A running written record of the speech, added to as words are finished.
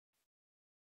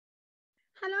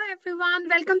Hello, everyone.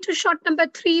 Welcome to short number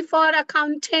 3 for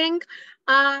accounting.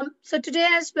 So today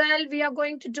as well, we are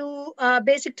going to do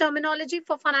basic terminology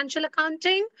for financial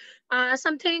accounting,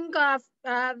 something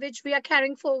which we are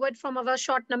carrying forward from our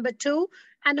short number 2.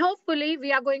 And hopefully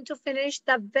we are going to finish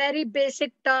the very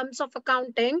basic terms of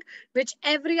accounting, which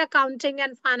every accounting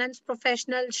and finance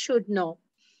professional should know.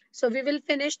 So we will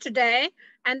finish today,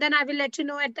 and then I will let you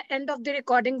know at the end of the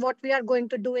recording what we are going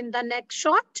to do in the next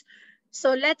short.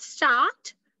 So let's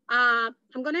start. I'm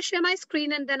going to share my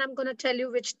screen and then I'm going to tell you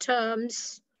which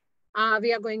terms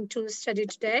we are going to study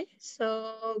today.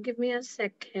 So give me a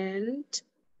second.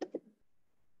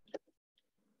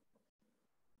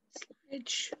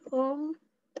 Slideshow.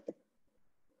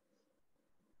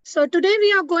 So today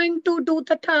we are going to do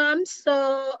the terms.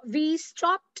 So we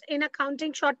stopped in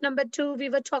accounting short number 2. We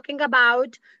were talking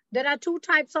about there are two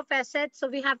types of assets. So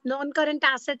we have non-current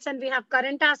assets and we have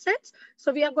current assets.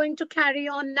 So we are going to carry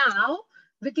on now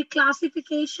with the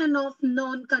classification of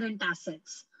non-current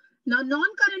assets. Now,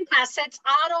 non-current assets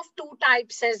are of two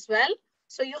types as well.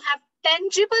 So you have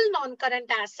tangible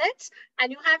non-current assets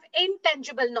and you have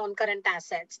intangible non-current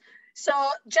assets. So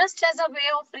just as a way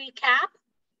of recap,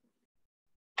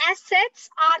 assets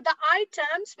are the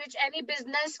items which any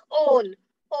business own,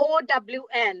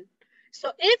 OWN. So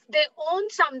if they own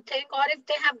something or if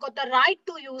they have got the right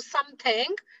to use something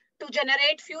to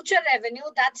generate future revenue,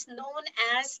 that's known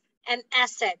as an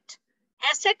asset.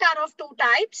 Assets are of two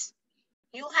types.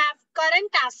 You have current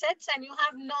assets and you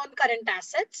have non-current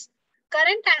assets.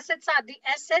 Current assets are the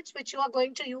assets which you are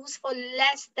going to use for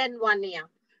less than 1 year.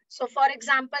 So for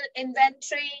example,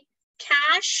 inventory,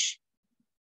 cash,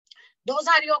 those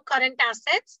are your current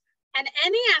assets, and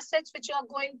any assets which you are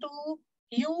going to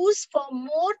use for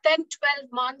more than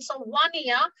 12 months or 1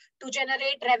 year to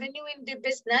generate revenue in the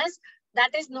business,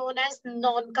 that is known as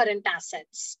non-current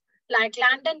assets. Like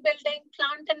land and building,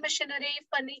 plant and machinery,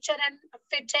 furniture and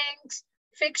fittings,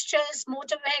 fixtures,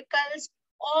 motor vehicles,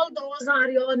 all those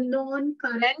are your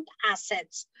non-current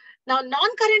assets. Now,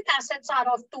 non-current assets are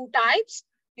of two types.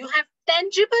 You have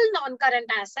tangible non-current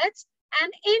assets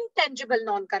and intangible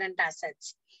non-current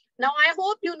assets. Now, I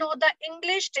hope you know the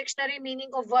English dictionary meaning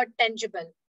of word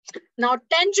tangible. Now,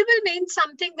 tangible means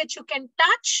something which you can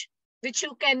touch, which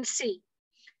you can see.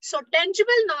 So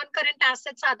tangible non-current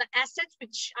assets are the assets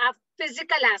which are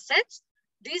physical assets.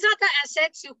 These are the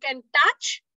assets you can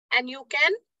touch and you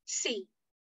can see.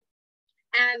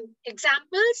 And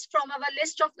examples from our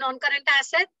list of non-current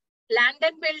assets: land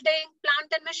and building,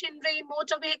 plant and machinery,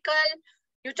 motor vehicle.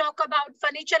 You talk about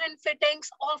furniture and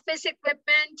fittings, office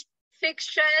equipment,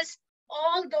 fixtures.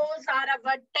 All those are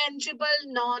our tangible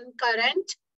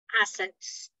non-current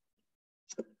assets.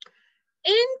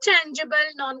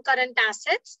 Intangible non-current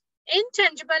assets.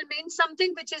 Intangible means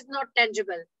something which is not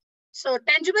tangible. So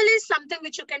tangible is something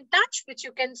which you can touch, which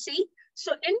you can see.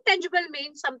 So intangible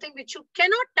means something which you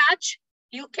cannot touch,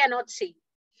 you cannot see.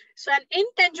 So an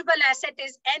intangible asset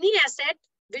is any asset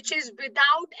which is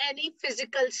without any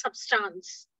physical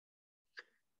substance.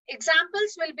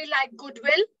 Examples will be like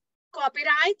goodwill,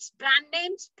 copyrights, brand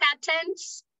names,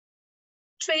 patents,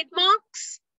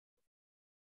 trademarks,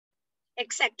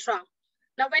 etc.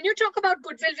 Now, when you talk about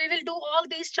goodwill, we will do all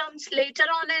these terms later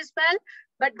on as well.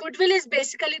 But goodwill is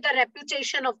basically the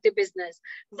reputation of the business.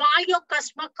 Why your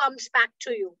customer comes back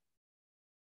to you.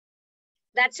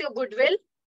 That's your goodwill.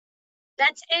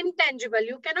 That's intangible.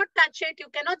 You cannot touch it, you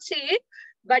cannot see it,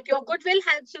 but your goodwill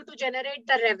helps you to generate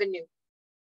the revenue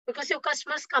because your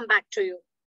customers come back to you.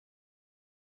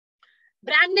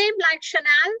 Brand name like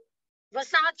Chanel,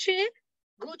 Versace,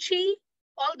 Gucci,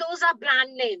 all those are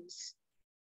brand names.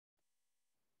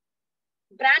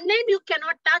 Brand name you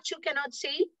cannot touch, you cannot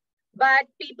see, but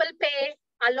people pay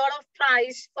a lot of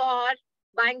price for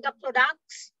buying the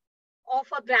products of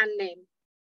a brand name.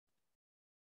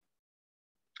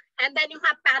 And then you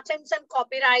have patents and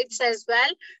copyrights as well.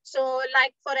 So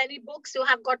like for any books, you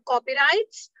have got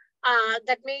copyrights.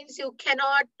 That means you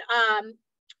cannot,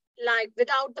 like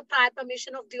without the prior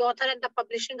permission of the author and the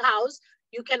publishing house,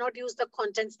 you cannot use the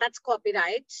contents. That's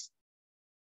copyrights.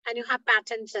 And you have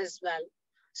patents as well.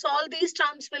 So all these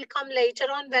terms will come later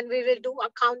on when we will do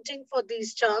accounting for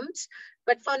these terms.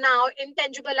 But for now,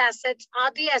 intangible assets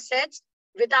are the assets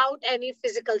without any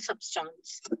physical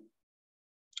substance.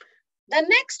 The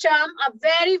next term, a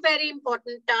very, very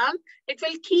important term, it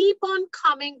will keep on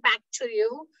coming back to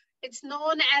you. It's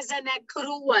known as an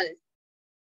accrual.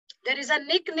 There is a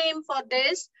nickname for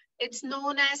this. It's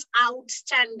known as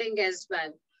outstanding as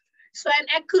well. So an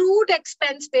accrued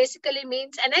expense basically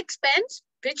means an expense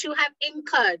which you have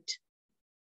incurred,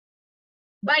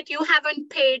 but you haven't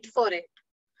paid for it.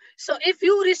 So if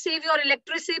you receive your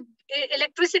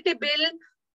electricity bill,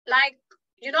 like,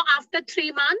 after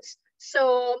 3 months,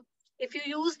 so if you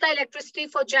use the electricity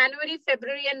for January,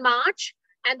 February, and March,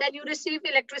 and then you receive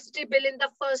electricity bill in the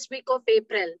first week of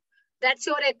April, that's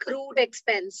your accrued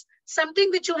expense. Something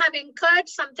which you have incurred,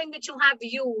 something which you have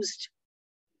used.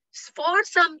 For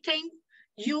something,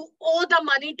 you owe the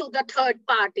money to the third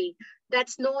party.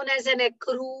 That's known as an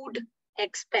accrued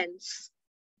expense.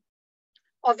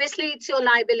 Obviously, it's your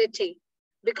liability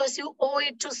because you owe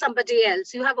it to somebody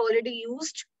else. You have already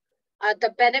used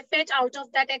the benefit out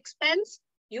of that expense.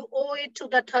 You owe it to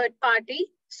the third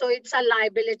party. So it's a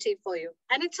liability for you.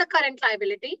 And it's a current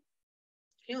liability.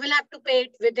 You will have to pay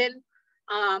it within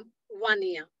 1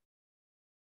 year.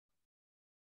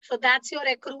 So that's your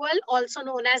accrual, also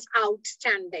known as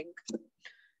outstanding.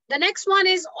 The next one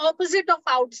is opposite of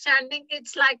outstanding.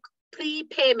 It's like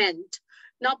prepayment.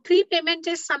 Now, prepayment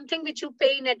is something which you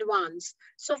pay in advance.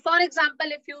 So, for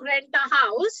example, if you rent a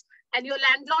house and your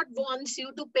landlord wants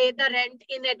you to pay the rent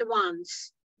in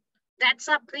advance, that's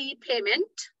a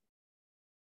prepayment.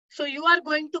 So, you are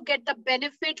going to get the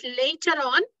benefit later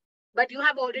on, but you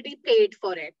have already paid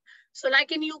for it. So,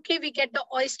 like in UK, we get the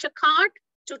Oyster card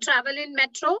to travel in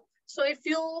metro. So, if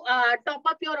you top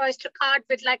up your Oyster card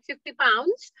with like £50,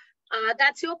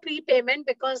 that's your prepayment,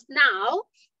 because now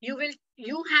you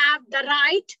have the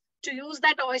right to use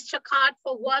that Oyster card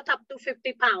for worth up to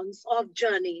 £50 of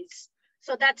journeys.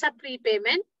 So that's a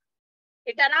prepayment.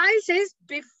 It arises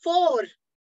beforehand,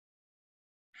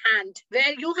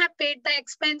 where you have paid the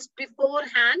expense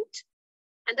beforehand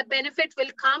and the benefit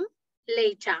will come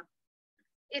later.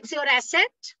 It's your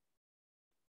asset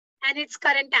and it's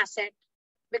current asset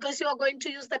because you are going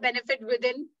to use the benefit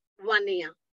within 1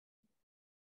 year.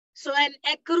 So an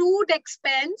accrued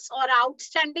expense or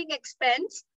outstanding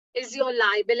expense is your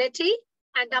liability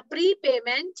and a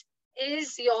prepayment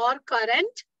is your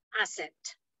current asset.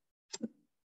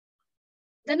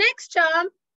 The next term,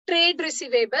 trade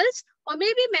receivables, or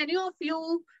maybe many of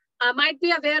you might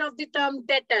be aware of the term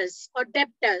debtors or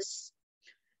debtors.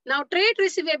 Now, trade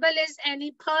receivable is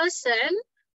any person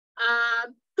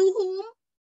to whom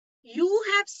you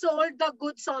have sold the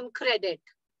goods on credit.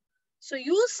 So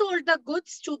you sold the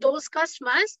goods to those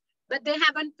customers, but they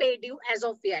haven't paid you as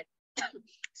of yet.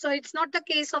 So it's not the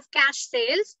case of cash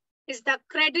sales. It's the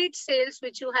credit sales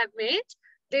which you have made.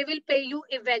 They will pay you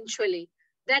eventually.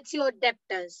 That's your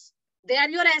debtors. They are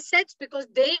your assets because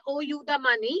they owe you the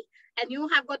money and you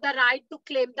have got the right to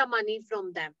claim the money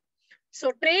from them.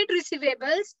 So trade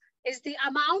receivables is the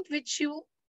amount which you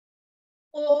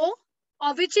owe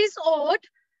or which is owed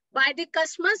by the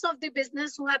customers of the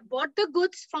business who have bought the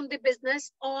goods from the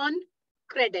business on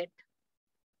credit.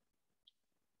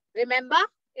 Remember,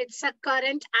 it's a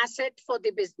current asset for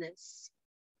the business.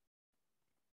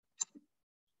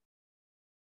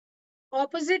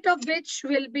 Opposite of which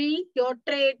will be your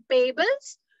trade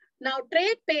payables. Now,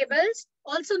 trade payables,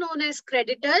 also known as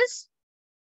creditors.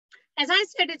 As I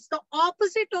said, it's the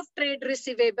opposite of trade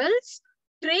receivables.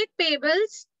 Trade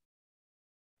payables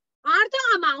are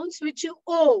the amounts which you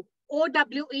owe,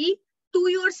 OWE, to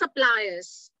your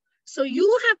suppliers. So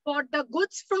you have bought the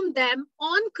goods from them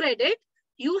on credit.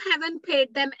 You haven't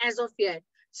paid them as of yet.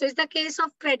 So it's the case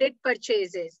of credit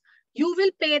purchases. You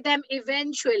will pay them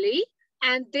eventually,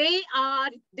 and they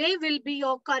will be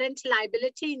your current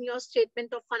liability in your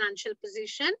statement of financial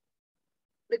position.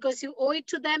 Because you owe it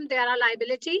to them, they are a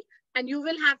liability, and you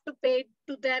will have to pay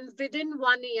to them within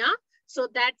 1 year. So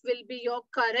that will be your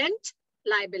current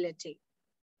liability.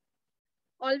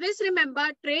 Always remember,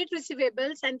 trade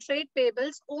receivables and trade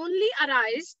payables only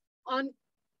arise on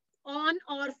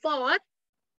or for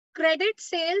credit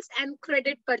sales and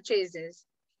credit purchases.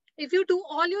 If you do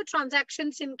all your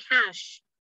transactions in cash,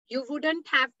 you wouldn't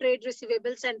have trade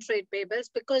receivables and trade payables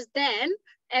because then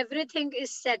everything is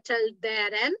settled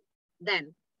there and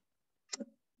then.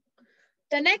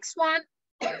 The next one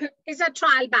is a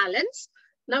trial balance.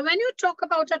 Now, when you talk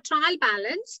about a trial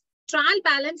balance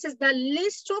is the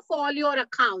list of all your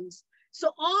accounts.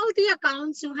 So all the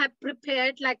accounts you have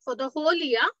prepared like for the whole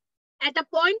year, at a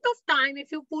point of time,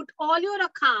 if you put all your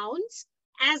accounts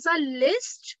as a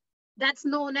list, that's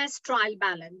known as trial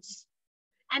balance.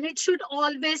 And it should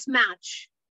always match.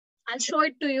 I'll show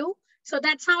it to you. So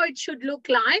that's how it should look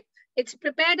like. It's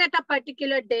prepared at a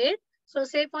particular date. So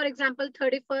say, for example,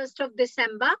 31st of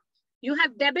December, you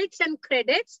have debits and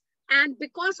credits. And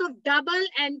because of double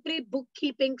entry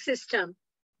bookkeeping system,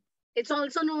 it's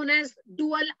also known as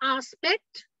dual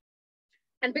aspect.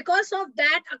 And because of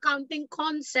that accounting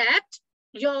concept,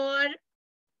 your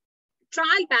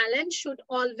trial balance should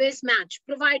always match,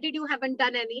 provided you haven't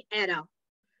done any error.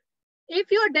 If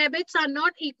your debits are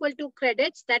not equal to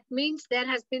credits, that means there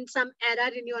has been some error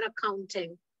in your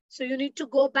accounting. So you need to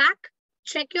go back,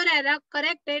 check your error,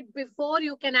 correct it before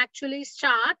you can actually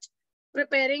start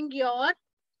preparing your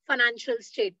financial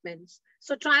statements.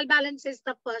 So trial balance is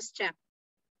the first step.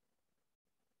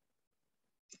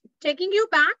 Taking you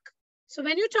back. So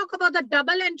when you talk about the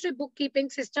double entry bookkeeping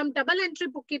system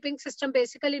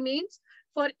basically means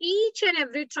for each and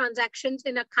every transactions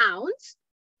in accounts,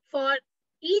 for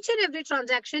each and every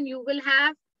transaction, you will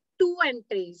have two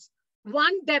entries,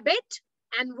 one debit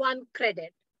and one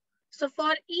credit. So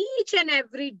for each and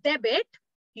every debit,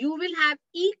 you will have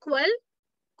equal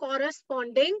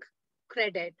corresponding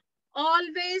credit.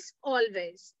 Always,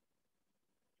 always.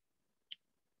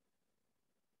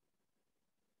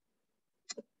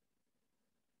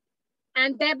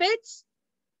 And debits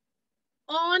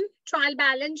on trial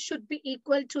balance should be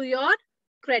equal to your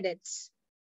credits.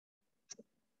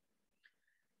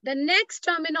 The next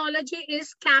terminology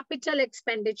is capital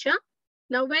expenditure.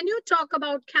 Now, when you talk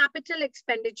about capital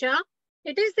expenditure,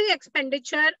 it is the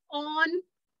expenditure on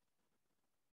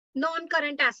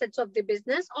non-current assets of the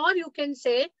business, or you can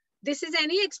say this is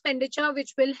any expenditure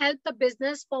which will help the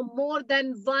business for more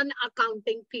than one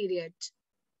accounting period.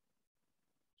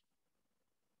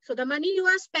 So the money you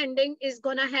are spending is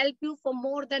going to help you for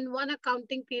more than one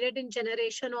accounting period in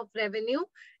generation of revenue.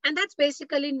 And that's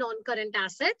basically non-current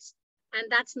assets. And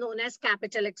that's known as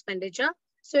capital expenditure.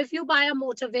 So if you buy a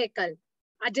motor vehicle,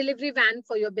 a delivery van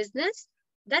for your business,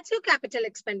 that's your capital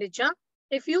expenditure.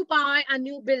 If you buy a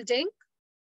new building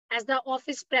as the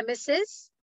office premises,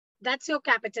 that's your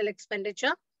capital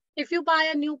expenditure. If you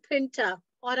buy a new printer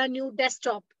or a new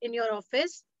desktop in your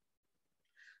office,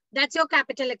 that's your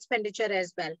capital expenditure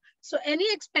as well. So any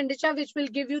expenditure which will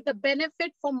give you the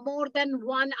benefit for more than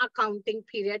one accounting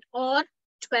period or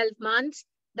 12 months,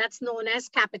 that's known as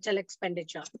capital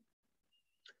expenditure.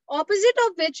 Opposite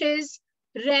of which is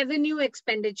revenue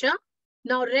expenditure.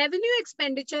 Now, revenue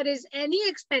expenditure is any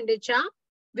expenditure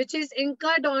which is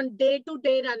incurred on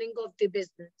day-to-day running of the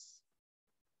business.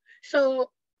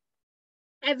 So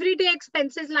everyday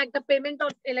expenses like the payment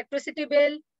of electricity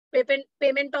bill,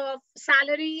 payment of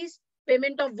salaries,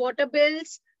 payment of water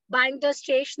bills, buying the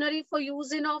stationery for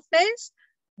use in office,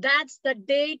 that's the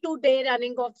day-to-day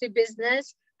running of the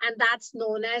business, and that's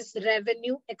known as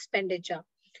revenue expenditure.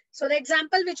 So the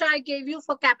example which I gave you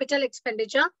for capital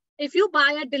expenditure, if you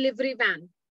buy a delivery van,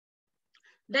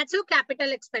 that's your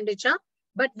capital expenditure.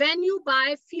 But when you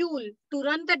buy fuel to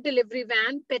run the delivery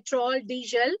van, petrol,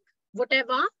 diesel,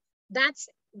 whatever,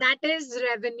 that is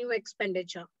revenue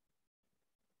expenditure.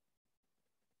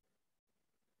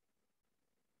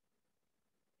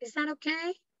 Is that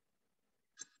okay?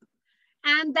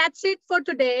 And that's it for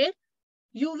today.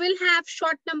 You will have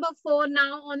short number 4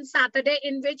 now on Saturday,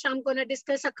 in which I'm going to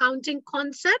discuss accounting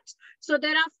concepts. So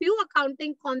there are few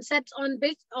accounting concepts on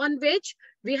which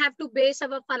we have to base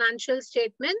our financial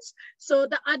statements. So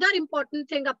the other important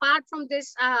thing apart from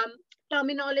this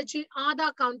terminology are the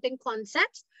accounting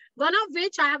concepts, one of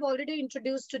which I have already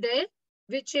introduced today,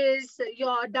 which is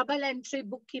your double entry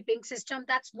bookkeeping system.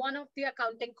 That's one of the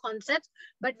accounting concepts,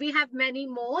 but we have many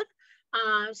more.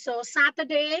 So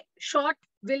Saturday short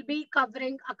will be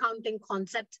covering accounting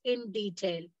concepts in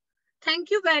detail.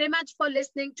 Thank you very much for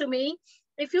listening to me.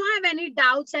 If you have any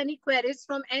doubts, any queries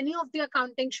from any of the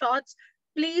accounting shorts,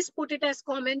 please put it as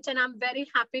comment and I'm very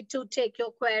happy to take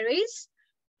your queries.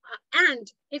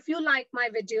 And if you like my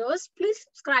videos, please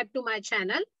subscribe to my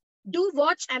channel. Do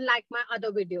watch and like my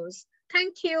other videos.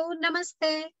 Thank you.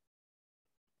 Namaste.